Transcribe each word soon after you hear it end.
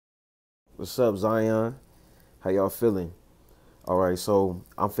What's up, Zion? How y'all feeling? All right, so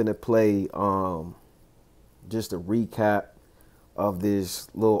I'm finna play just a recap of this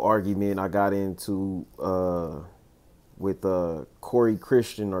little argument I got into with Corey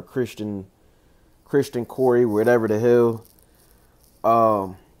Christian or Christian Corey, whatever the hell.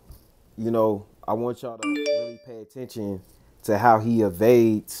 I want y'all to really pay attention to how he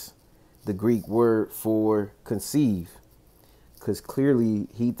evades the Greek word for conceive, because clearly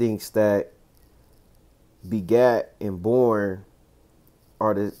he thinks that begat and born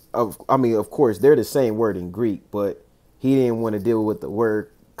are of course they're the same word in Greek, but he didn't want to deal with the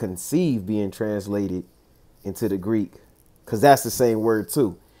word conceive being translated into the Greek, because that's the same word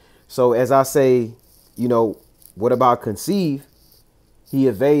too. So as I say, what about conceive? He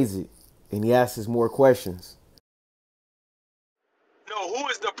evades it and he asks more questions. No, who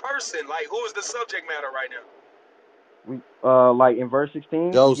is the person? Like, who is the subject matter right now? We like in verse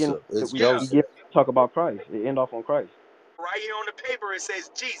 16, Joseph. It's Yeah. Joseph. talk about Christ. It end off on Christ. Right here on the paper, it says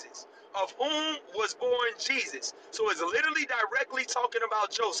Jesus, of whom was born Jesus. So it's literally directly talking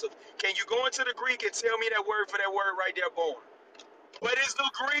about Joseph. Can you go into the Greek and tell me that word for that word right there, born? What is the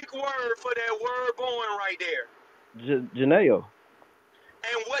Greek word for that word born right there? Geneo.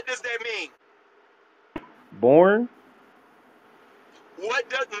 And what does that mean? Born. What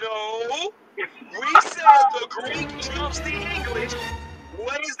does, no, we said the Greek trumps the English.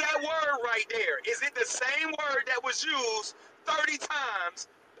 What is that word right there? Is it the same word that was used 30 times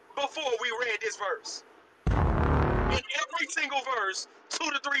before we read this verse? In every single verse, 2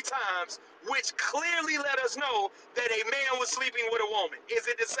 to 3 times, which clearly let us know that a man was sleeping with a woman. Is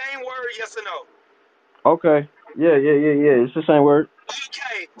it the same word, yes or no? Okay. Yeah. It's the same word.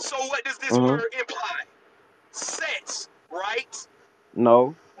 Okay, so what does this word imply? Sex, right?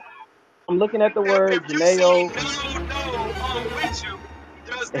 No. I'm looking at the If word you say Geneo. no, I'm with you,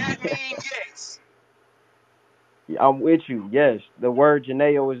 does that mean yes? I'm with you. Yes. The word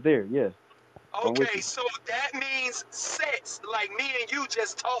Geneo is there. Yes. I'm with Okay, you. so that means sex, like me and you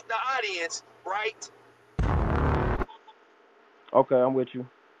just taught the audience, right? Okay, I'm with you.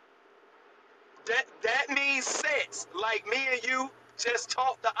 That means sex, like me and you just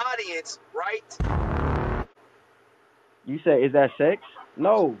taught the audience, right? You say, is that sex?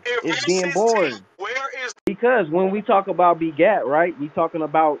 No, In it's verse being 16, born. where is Because when we talk about begat, right, we talking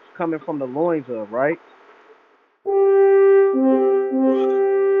about coming from the loins of, right? brother?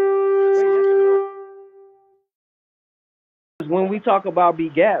 Wait, yes or no? When we talk about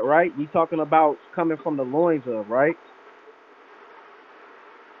begat, right, we talking about coming from the loins of, right?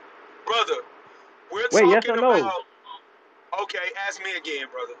 Brother, we're Wait, yes talking or no? about. Okay, ask me again,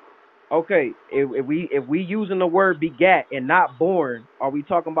 brother. Okay, if we using the word begat and not born, are we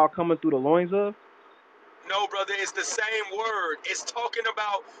talking about coming through the loins of? No, brother, it's the same word. It's talking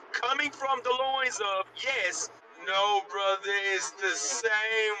about coming from the loins of, yes. No, brother, it's the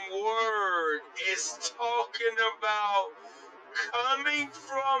same word. It's talking about coming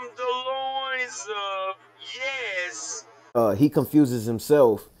from the loins of, yes. He confuses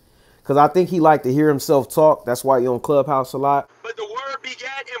himself because I think he like to hear himself talk. That's why he on Clubhouse a lot. But the word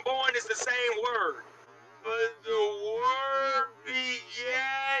begat and born is the same word. But the word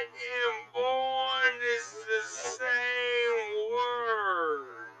begat and born is the same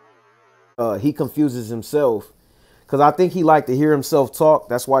word. He confuses himself because I think he like to hear himself talk.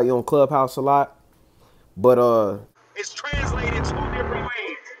 That's why he on Clubhouse a lot. But It's translated 2 different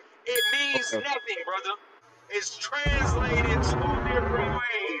ways. It means okay. nothing, brother. It's translated 2 different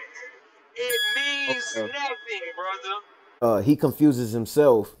ways. It means nothing, brother. He confuses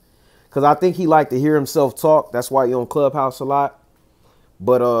himself because I think he like to hear himself talk. That's why he on Clubhouse a lot.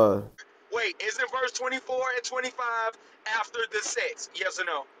 But Wait, isn't verse 24 and 25 after the sex? Yes or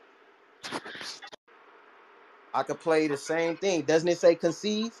no? I could play the same thing. Doesn't it say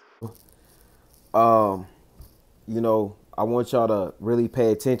conceive? I want y'all to really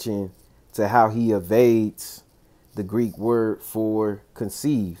pay attention to how he evades the Greek word for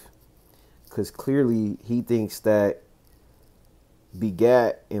conceive, because clearly he thinks that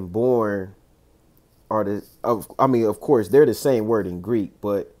begat and born are of course they're the same word in Greek,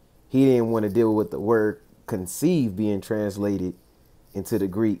 but he didn't want to deal with the word conceive being translated into the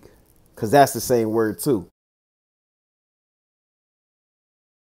Greek, because that's the same word too.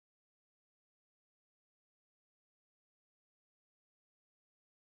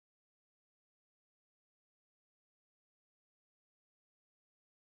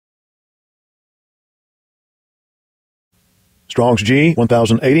 Strong's G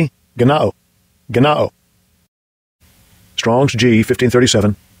 1080, Ganao. Ganao. Strong's G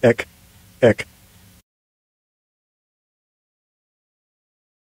 1537, Ek. Ek.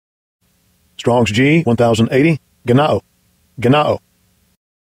 Strong's G 1080. Ganao. Ganao.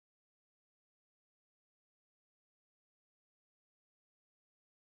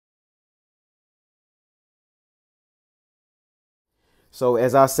 So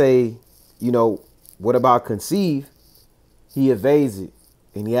as I say, what about conceive? He evades it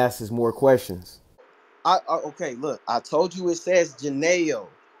and he asks more questions. Okay, look, I told you it says Janeo.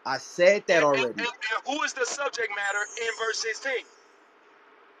 I said that already. And who is the subject matter in verse 16?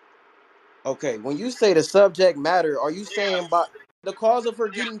 Okay, when you say the subject matter, are you Yeah, saying by the cause of her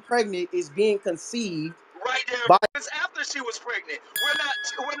yeah. getting pregnant is being conceived Right there, by it's after she was pregnant. We're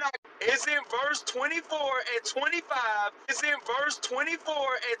not. It's in verse 24 and 25. It's in verse 24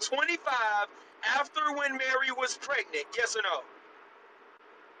 and 25 after when Mary was pregnant. Yes or no?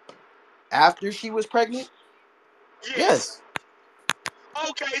 after she was pregnant? Yes. Yes.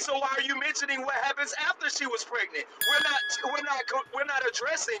 Okay, so why are you mentioning what happens after she was pregnant? We're not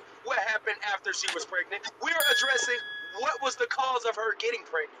addressing what happened after she was pregnant. We're addressing what was the cause of her getting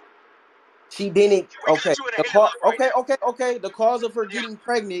pregnant. She didn't. We Okay. got you in a The cause. headlock right Okay. now. Okay. Okay. The cause of her Yeah, getting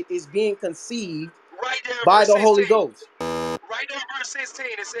pregnant is being conceived right there, in by verse the Holy 16. Ghost. Right there, in verse 16.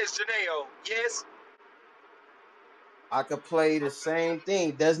 It says Janeo. Yes, I could play the same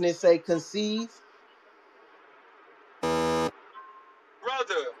thing. Doesn't it say conceive?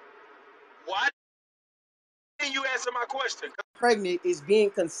 brother. Why didn't you answer my question? Pregnant is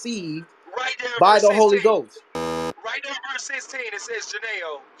being conceived Right there, in by verse the 16. Holy Ghost. Right there, in verse 16. It says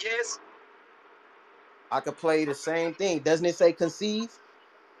Janeo. Yes, I could play the same thing. Doesn't it say conceive?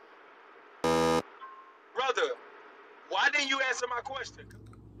 brother. Why didn't you answer my question?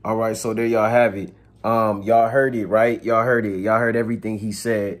 All right, so there y'all have it. Y'all heard it, right? Y'all heard it. Y'all heard everything he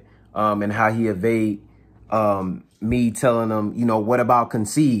said, and how he evade me telling him, what about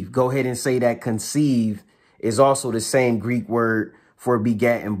conceive? Go ahead and say that conceive is also the same Greek word for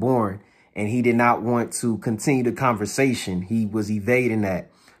begat and born. And he did not want to continue the conversation. He was evading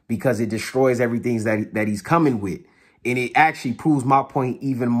that because it destroys everything that he's coming with. And it actually proves my point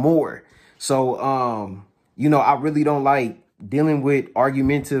even more. So, I really don't like dealing with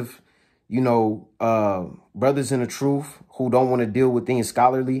argumentative, brothers in the truth who don't want to deal with things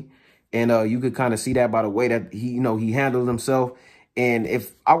scholarly. And you could kind of see that by the way that he handled himself. And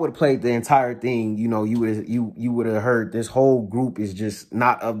if I would have played the entire thing, you would have heard this whole group is just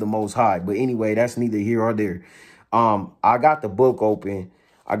not of the Most High. But anyway, that's neither here or there. I got the book open.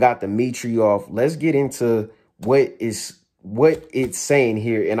 I got the Mitri off. Let's get into what it's saying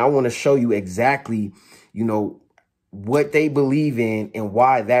here. And I want to show you exactly, what they believe in and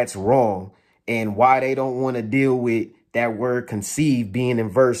why that's wrong and why they don't want to deal with that word conceive being in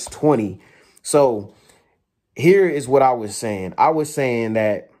verse 20. So here is what I was saying. I was saying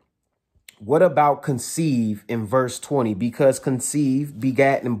that what about conceive in verse 20? Because conceive,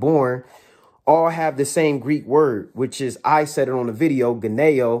 begat, and born all have the same Greek word, which is, I said it on the video,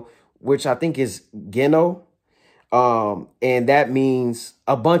 geneo, which I think is geno. And that means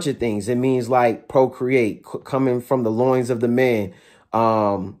a bunch of things. It means like procreate, coming from the loins of the man,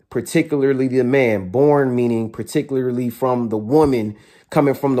 particularly the man, born meaning particularly from the woman,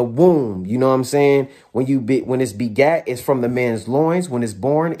 coming from the womb. You know what I'm saying? When it's begat, it's from the man's loins. When it's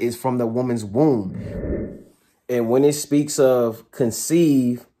born, it's from the woman's womb. And when it speaks of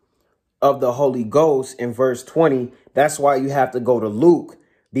conceive of the Holy Ghost in verse 20, that's why you have to go to Luke,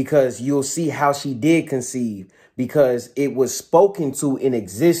 because you'll see how she did conceive, because it was spoken to in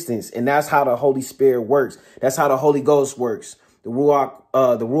existence. And that's how the Holy Spirit works. That's how the Holy Ghost works. The Ruach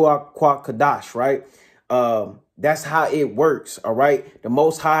Kadash, right? That's how it works. All right. The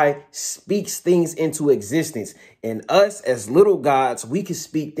Most High speaks things into existence, and us as little gods, we can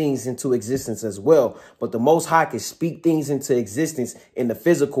speak things into existence as well. But the Most High can speak things into existence in the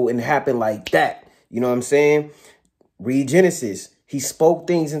physical and happen like that. You know what I'm saying? Read Genesis. He spoke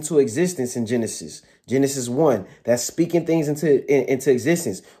things into existence in Genesis. Genesis 1, that's speaking things into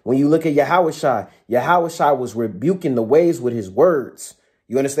existence. When you look at Yahushua was rebuking the waves with his words.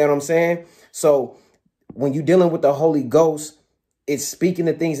 You understand what I'm saying? So when you're dealing with the Holy Ghost, it's speaking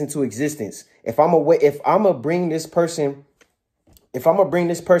the things into existence. If I'm gonna bring this person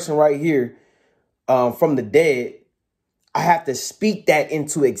right here from the dead, I have to speak that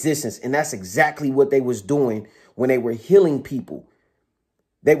into existence. And that's exactly what they was doing when they were healing people.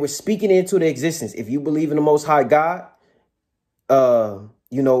 They were speaking into the existence. If you believe in the Most High God, and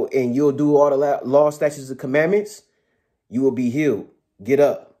you'll do all the law, statutes, and commandments, you will be healed. Get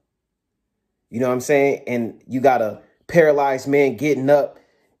up. You know what I'm saying? And you got a paralyzed man getting up,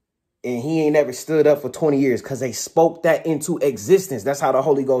 and he ain't never stood up for 20 years because they spoke that into existence. That's how the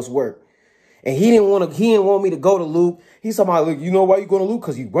Holy Ghost worked. And he didn't want me to go to Luke. He's talking about, look, you know why you going to Luke?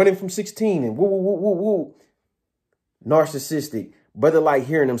 Because you running from 16 and woo, woo, woo, woo, woo. Narcissistic. Brother like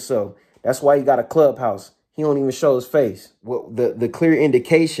hearing himself. That's why he got a clubhouse. He don't even show his face. Well, the clear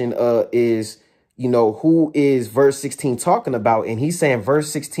indication is, you know, who is verse 16 talking about? And he's saying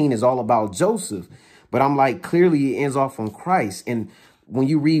verse 16 is all about Joseph. But I'm like, clearly it ends off on Christ. And when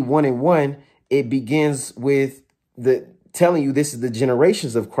you read 1 and 1, it begins with the telling you this is the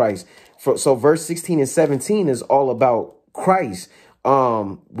generations of Christ. So verse 16 and 17 is all about Christ.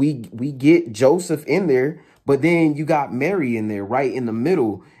 We get Joseph in there, but then you got Mary in there right in the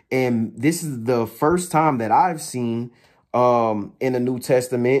middle. And this is the first time that I've seen in the New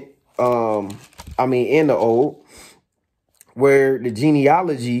Testament, in the Old, where the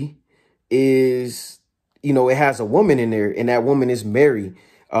genealogy is, you know, it has a woman in there, and that woman is Mary.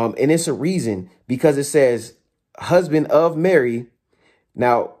 And it's a reason, because it says husband of Mary.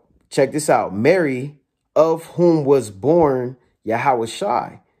 Now, check this out. Mary, of whom was born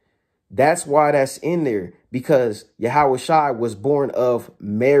Yahushua. That's why that's in there, because Yahushua was born of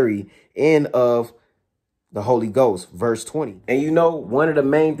Mary and of the Holy Ghost, verse 20. And you know, one of the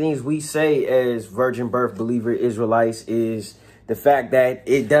main things we say as virgin birth believer Israelites is the fact that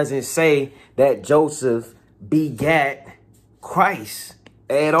it doesn't say that Joseph begat Christ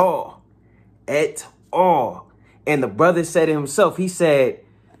at all. At all. And the brother said it himself. He said,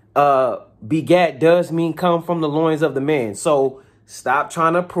 begat does mean come from the loins of the man. So stop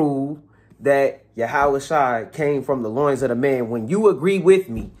trying to prove that Yahushua came from the loins of the man when you agree with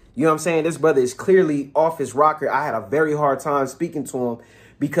me. You know what I'm saying? This brother is clearly off his rocker. I had a very hard time speaking to him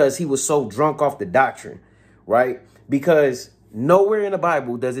because he was so drunk off the doctrine, right? Because nowhere in the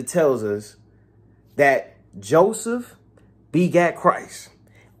Bible does it tells us that Joseph begat Christ.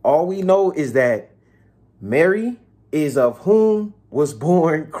 All we know is that Mary is of whom was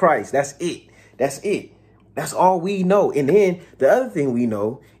born Christ. That's it. That's it. That's all we know. And then the other thing we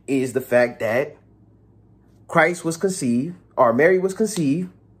know is the fact that Christ was conceived, or Mary was conceived,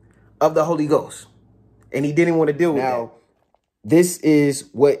 of the Holy Ghost. And he didn't want to deal with that. This is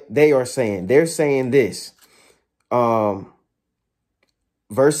what they are saying. They're saying this. Verse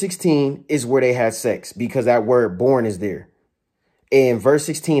 16 is where they had sex, because that word born is there. And verse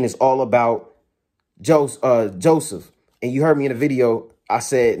 16 is all about Joseph. And you heard me in the video. I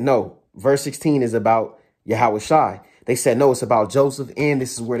said, no, verse 16 is about Yahushua. They said, no, it's about Joseph. And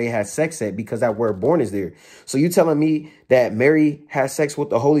this is where they had sex at, because that word born is there. So you telling me that Mary had sex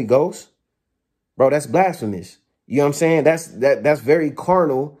with the Holy Ghost? Bro, that's blasphemous. You know what I'm saying? That's very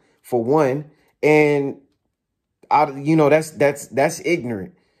carnal, for one. And that's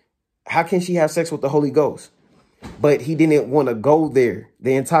ignorant. How can she have sex with the Holy Ghost? But he didn't want to go there.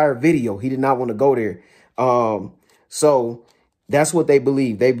 The entire video, he did not want to go there. So that's what they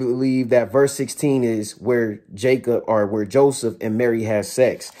believe. They believe that verse 16 is where Joseph and Mary has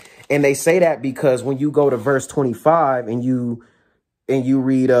sex. And they say that because when you go to verse 25 and you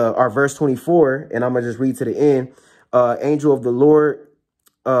read our verse 24, and I'm gonna just read to the end, angel of the Lord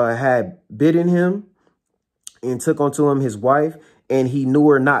had bidden him and took unto him his wife, and he knew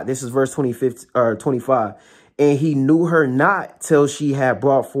her not. This is verse 25. And he knew her not till she had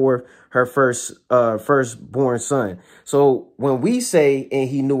brought forth her firstborn son. So when we say, and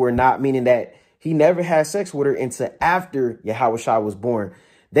he knew her not, meaning that he never had sex with her until after Yahushua was born.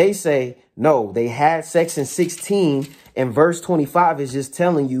 They say, no, they had sex in 16. And verse 25 is just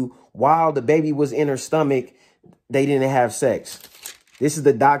telling you while the baby was in her stomach, they didn't have sex. This is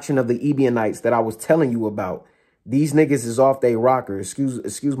the doctrine of the Ebionites that I was telling you about. These niggas is off their rocker.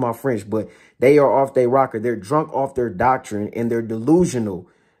 Excuse my French, but they are off their rocker. They're drunk off their doctrine, and they're delusional.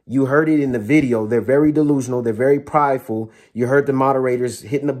 You heard it in the video. They're very delusional. They're very prideful. You heard the moderators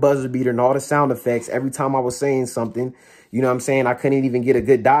hitting the buzzer beater and all the sound effects every time I was saying something. You know what I'm saying? I couldn't even get a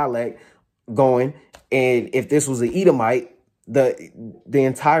good dialect going. And if this was an Edomite, the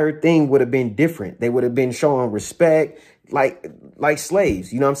entire thing would have been different. They would have been showing respect like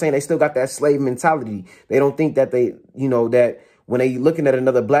slaves. You know what I'm saying? They still got that slave mentality. They don't think that that when they looking at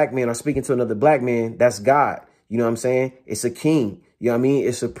another black man or speaking to another black man, that's God. You know what I'm saying? It's a king. You know what I mean?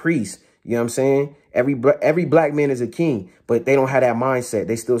 It's a priest. You know what I'm saying? Every black man is a king, but they don't have that mindset.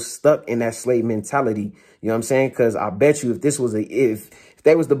 They still stuck in that slave mentality. You know what I'm saying? Because I bet you if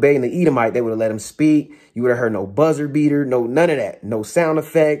they was debating the Edomite, they would have let him speak. You would have heard no buzzer beater, none of that. No sound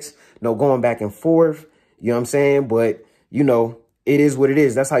effects, no going back and forth. You know what I'm saying? But, you know, it is what it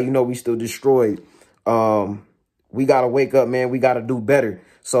is. That's how you know we still destroyed. We got to wake up, man. We got to do better.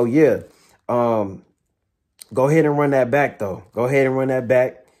 So, yeah, go ahead and run that back, though. Go ahead and run that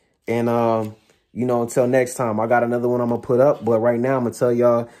back. And You know, until next time, I got another one I'm going to put up. But right now, I'm going to tell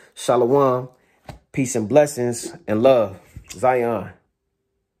y'all, shalom, peace and blessings, and love. Zion.